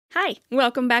Hi,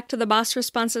 welcome back to the Boss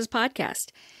Responses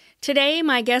podcast. Today,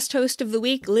 my guest host of the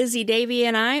week, Lizzie, Davey,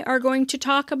 and I are going to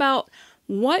talk about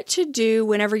what to do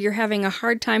whenever you're having a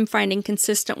hard time finding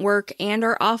consistent work and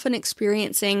are often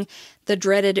experiencing the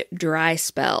dreaded dry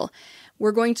spell.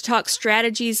 We're going to talk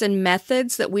strategies and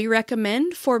methods that we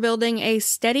recommend for building a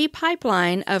steady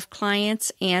pipeline of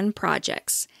clients and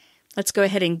projects. Let's go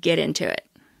ahead and get into it.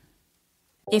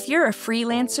 If you're a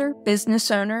freelancer,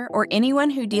 business owner, or anyone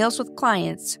who deals with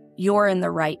clients, you're in the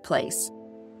right place.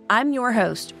 I'm your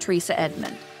host, Treasa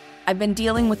Edmond. I've been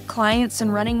dealing with clients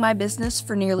and running my business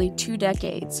for nearly 2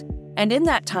 decades. And in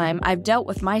that time, I've dealt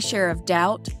with my share of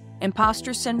doubt,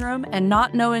 imposter syndrome, and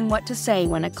not knowing what to say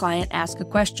when a client asks a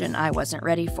question I wasn't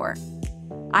ready for.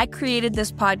 I created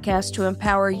this podcast to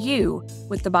empower you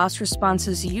with the boss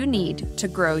responses you need to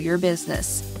grow your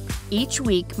business. Each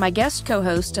week, my guest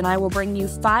co-host and I will bring you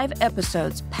 5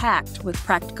 episodes packed with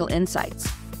practical insights.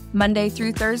 Monday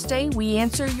through Thursday, we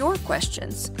answer your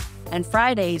questions. And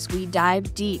Fridays, we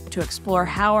dive deep to explore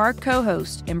how our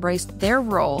co-hosts embraced their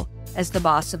role as the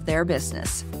boss of their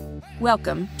business.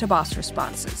 Welcome to Boss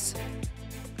Responses.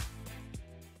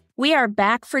 We are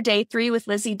back for day 3 with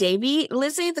Lizzie Davey.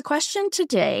 Lizzie, the question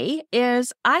today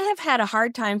is, I have had a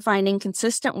hard time finding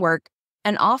consistent work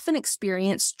and often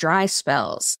experience dry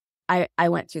spells. I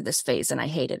went through this phase and I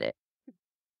hated it.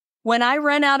 When I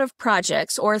run out of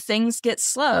projects or things get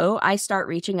slow, I start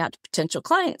reaching out to potential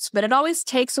clients, but it always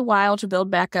takes a while to build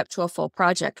back up to a full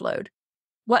project load.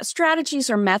 What strategies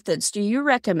or methods do you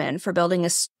recommend for building a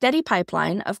steady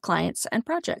pipeline of clients and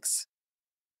projects?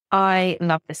 I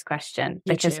love this question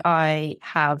because I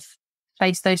have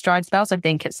faced those dry spells. I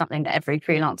think it's something that every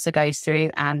freelancer goes through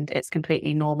and it's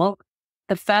completely normal.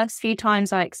 The first few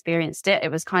times I experienced it,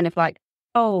 it was kind of like,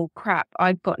 oh crap,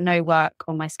 I've got no work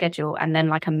on my schedule, and then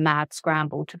like a mad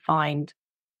scramble to find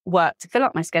work to fill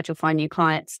up my schedule, find new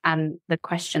clients. And the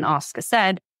question asker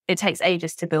said, it takes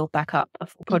ages to build back up a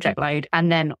full project load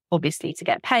and then obviously to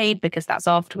get paid because that's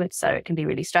afterwards. So it can be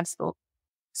really stressful.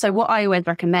 So what I always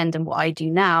recommend and what I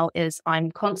do now is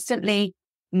I'm constantly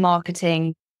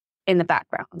marketing in the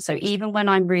background. So even when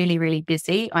I'm really, really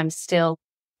busy, I'm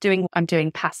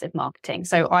doing passive marketing.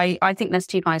 So I think there's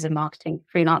 2 kinds of marketing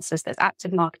freelancers. There's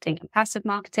active marketing and passive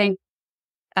marketing.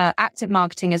 Active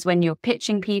marketing is when you're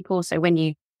pitching people. So when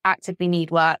you actively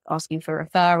need work, asking for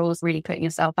referrals, really putting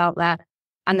yourself out there.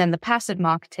 And then the passive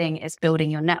marketing is building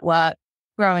your network,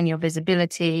 growing your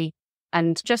visibility,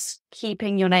 and just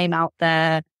keeping your name out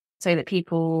there so that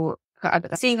people are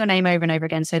seeing your name over and over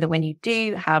again, so that when you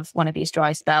do have one of these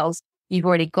dry spells, you've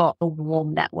already got a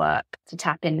warm network to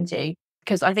tap into.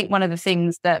 Because I think one of the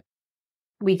things that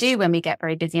we do when we get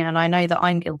very busy, and I know that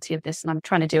I'm guilty of this and I'm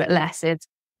trying to do it less, is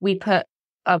we put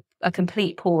a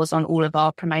complete pause on all of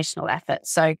our promotional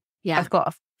efforts. So I've got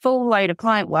a full load of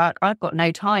client work. I've got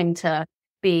no time to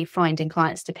be finding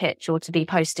clients to pitch or to be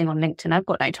posting on LinkedIn. I've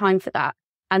got no time for that.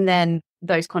 And then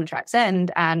those contracts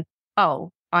end and,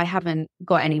 I haven't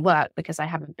got any work because I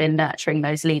haven't been nurturing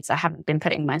those leads. I haven't been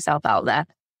putting myself out there.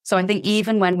 So I think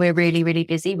even when we're really, really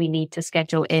busy, we need to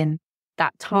schedule in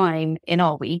that time in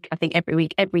our week, I think every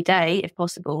week, every day, if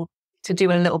possible, to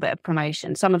do a little bit of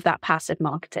promotion, some of that passive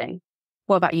marketing.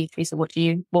 What about you, Treasa?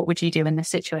 What would you do in this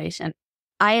situation?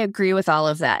 I agree with all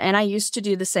of that. And I used to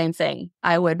do the same thing.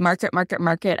 I would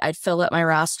market. I'd fill up my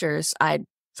rosters. I'd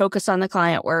focus on the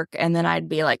client work. And then I'd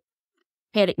be like,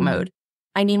 panic mode.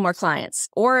 I need more clients.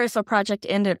 Or if a project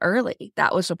ended early,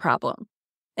 that was a problem.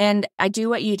 And I do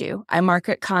what you do. I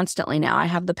market constantly now. I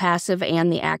have the passive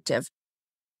and the active.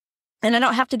 And I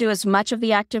don't have to do as much of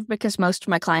the active because most of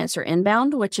my clients are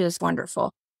inbound, which is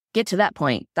wonderful. Get to that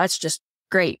point. That's just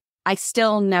great. I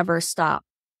still never stop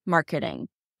marketing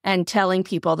and telling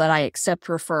people that I accept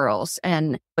referrals.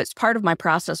 And it's part of my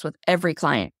process with every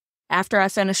client. After I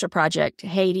finish a project,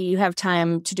 hey, do you have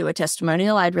time to do a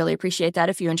testimonial? I'd really appreciate that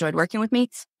if you enjoyed working with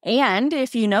me. And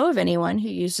if you know of anyone who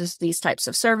uses these types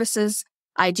of services,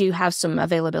 I do have some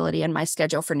availability in my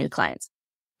schedule for new clients.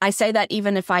 I say that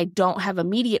even if I don't have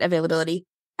immediate availability.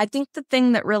 I think the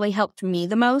thing that really helped me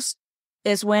the most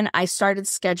is when I started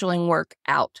scheduling work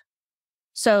out.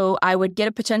 So I would get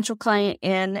a potential client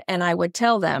in and I would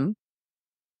tell them,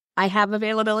 I have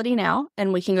availability now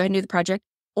and we can go ahead and do the project.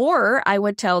 Or I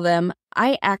would tell them,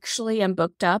 I actually am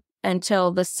booked up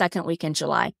until the 2nd week in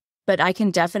July, but I can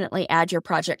definitely add your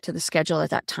project to the schedule at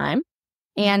that time.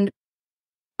 And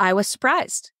I was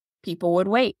surprised. People would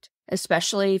wait,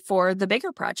 especially for the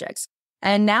bigger projects.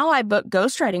 And now I book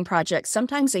ghostwriting projects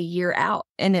sometimes a year out,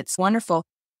 and it's wonderful.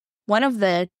 One of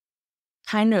the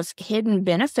kind of hidden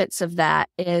benefits of that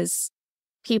is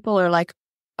people are like,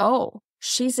 oh,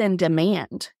 she's in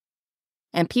demand.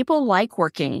 And people like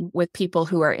working with people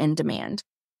who are in demand.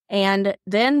 And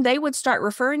then they would start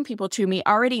referring people to me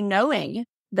already knowing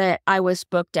that I was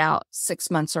booked out 6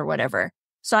 months or whatever.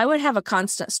 So I would have a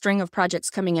constant string of projects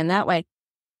coming in that way.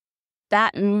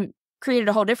 That created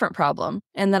a whole different problem,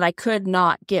 and that I could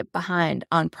not get behind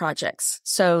on projects.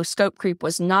 So scope creep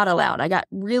was not allowed. I got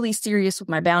really serious with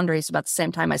my boundaries about the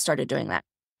same time I started doing that.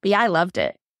 But yeah, I loved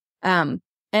it. And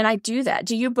I do that.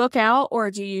 Do you book out or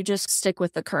do you just stick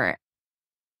with the current?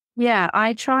 Yeah,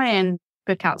 I try and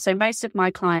book out. So most of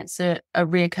my clients are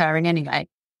reoccurring anyway.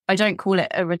 I don't call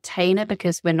it a retainer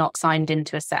because we're not signed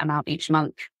into a set amount each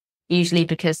month, usually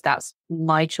because that's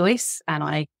my choice and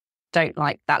I don't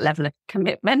like that level of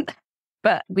commitment.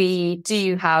 But we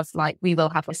do have, we will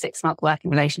have a 6-month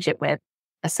working relationship with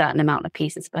a certain amount of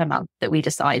pieces per month that we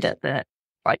decide at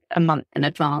a month in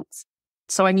advance.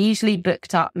 So I'm usually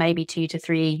booked up maybe 2 to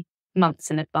 3 months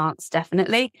in advance,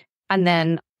 definitely. And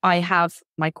then I have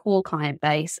my core client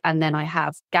base, and then I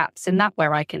have gaps in that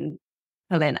where I can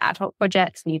pull in ad hoc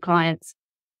projects, new clients.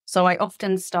 So I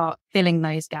often start filling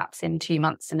those gaps in 2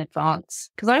 months in advance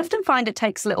because I often find it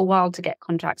takes a little while to get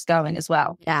contracts going as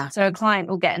well. Yeah. So a client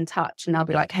will get in touch and they'll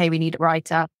be like, hey, we need a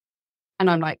writer. And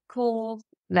I'm like, cool,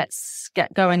 let's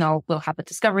get going. We'll have a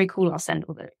discovery call. I'll send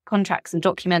all the contracts and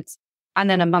documents. And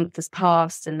then a month has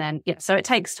passed. And then, so it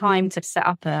takes time to set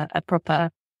up a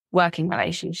proper working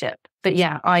relationship. But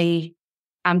yeah, I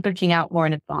am booking out more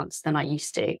in advance than I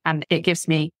used to. And it gives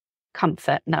me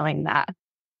comfort knowing that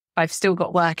I've still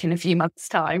got work in a few months'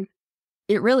 time.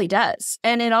 It really does.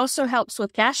 And it also helps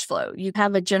with cash flow. You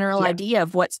have a general idea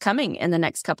of what's coming in the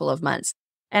next couple of months.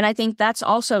 And I think that's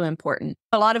also important.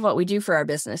 A lot of what we do for our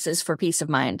business is for peace of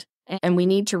mind. And we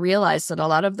need to realize that a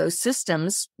lot of those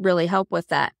systems really help with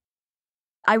that.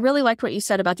 I really liked what you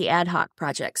said about the ad hoc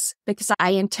projects because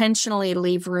I intentionally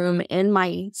leave room in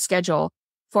my schedule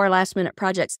for last minute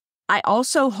projects. I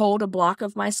also hold a block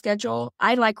of my schedule.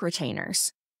 I like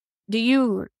retainers. Do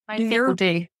you? People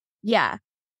do. Yeah.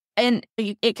 And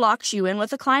it locks you in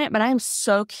with a client, but I'm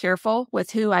so careful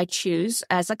with who I choose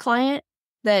as a client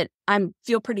that I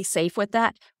feel pretty safe with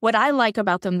that. What I like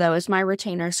about them, though, is my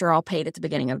retainers are all paid at the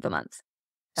beginning of the month.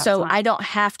 So I don't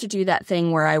have to do that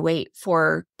thing where I wait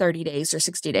for 30 days or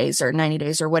 60 days or 90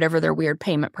 days or whatever their weird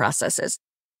payment process is.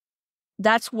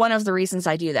 That's one of the reasons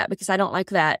I do that, because I don't like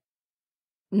that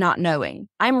not knowing.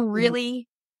 I'm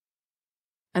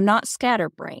not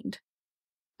scatterbrained.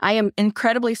 I am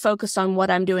incredibly focused on what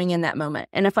I'm doing in that moment.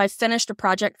 And if I've finished a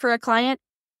project for a client,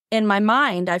 in my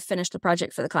mind, I've finished the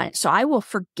project for the client. So I will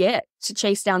forget to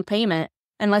chase down payment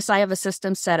unless I have a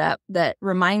system set up that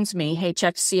reminds me, hey,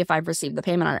 check to see if I've received the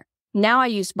payment on it. Now I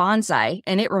use Bonsai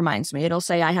and it reminds me. It'll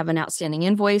say I have an outstanding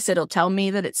invoice. It'll tell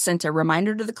me that it's sent a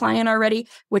reminder to the client already,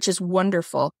 which is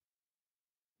wonderful.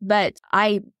 But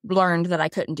I learned that I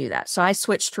couldn't do that. So I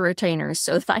switched to retainers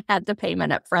so that I had the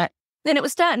payment up front. Then it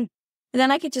was done. And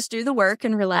then I could just do the work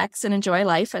and relax and enjoy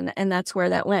life. And that's where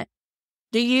that went.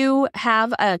 Do you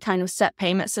have a kind of set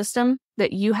payment system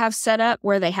that you have set up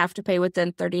where they have to pay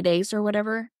within 30 days or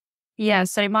whatever? Yeah.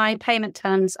 So my payment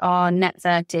terms are net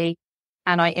 30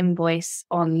 and I invoice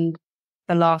on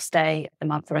the last day of the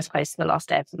month or as close to the last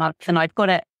day of the month. And I've got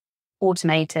it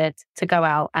automated to go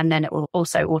out, and then it will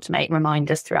also automate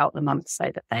reminders throughout the month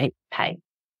so that they pay.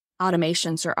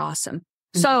 Automations are awesome.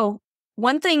 Mm-hmm. So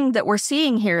one thing that we're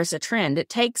seeing here is a trend. It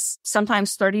takes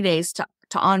sometimes 30 days to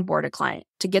onboard a client,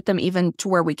 to get them even to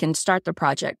where we can start the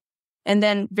project. And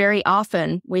then very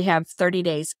often we have 30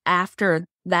 days after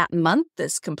that month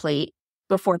is complete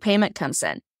before payment comes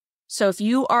in. So if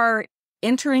you are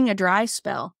entering a dry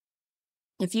spell,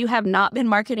 if you have not been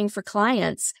marketing for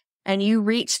clients and you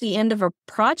reach the end of a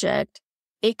project,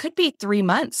 it could be 3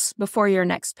 months before your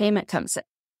next payment comes in.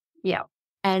 Yeah.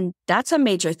 And that's a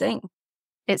major thing.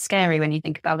 It's scary when you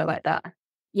think about it like that.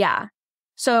 Yeah.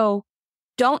 So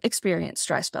don't experience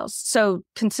dry spells. So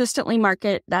consistently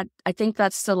market. That, I think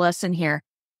that's the lesson here.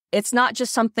 It's not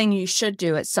just something you should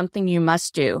do. It's something you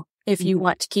must do if you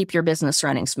want to keep your business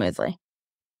running smoothly.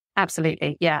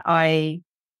 Absolutely. Yeah. I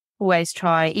always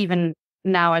try. Even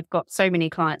now I've got so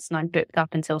many clients and I'm booked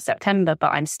up until September,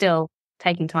 but I'm still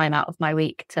taking time out of my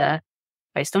week to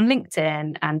post on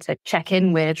LinkedIn and to check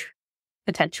in with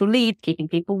potential leads, keeping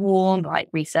people warm, like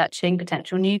researching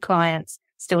potential new clients,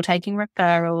 still taking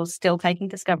referrals, still taking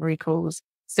discovery calls,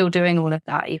 still doing all of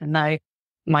that, even though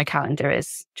my calendar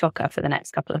is chocker for the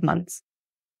next couple of months.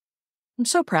 I'm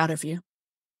so proud of you.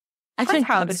 I'm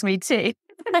proud of me too.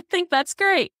 I think that's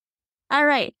great. All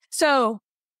right. So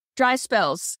dry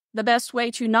spells, the best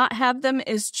way to not have them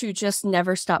is to just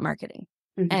never stop marketing.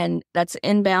 Mm-hmm. And that's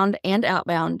inbound and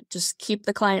outbound. Just keep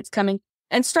the clients coming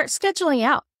and start scheduling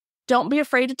out. Don't be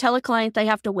afraid to tell a client they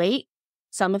have to wait.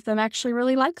 Some of them actually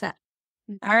really like that.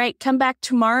 All right, come back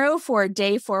tomorrow for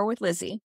day 4 with Lizzie.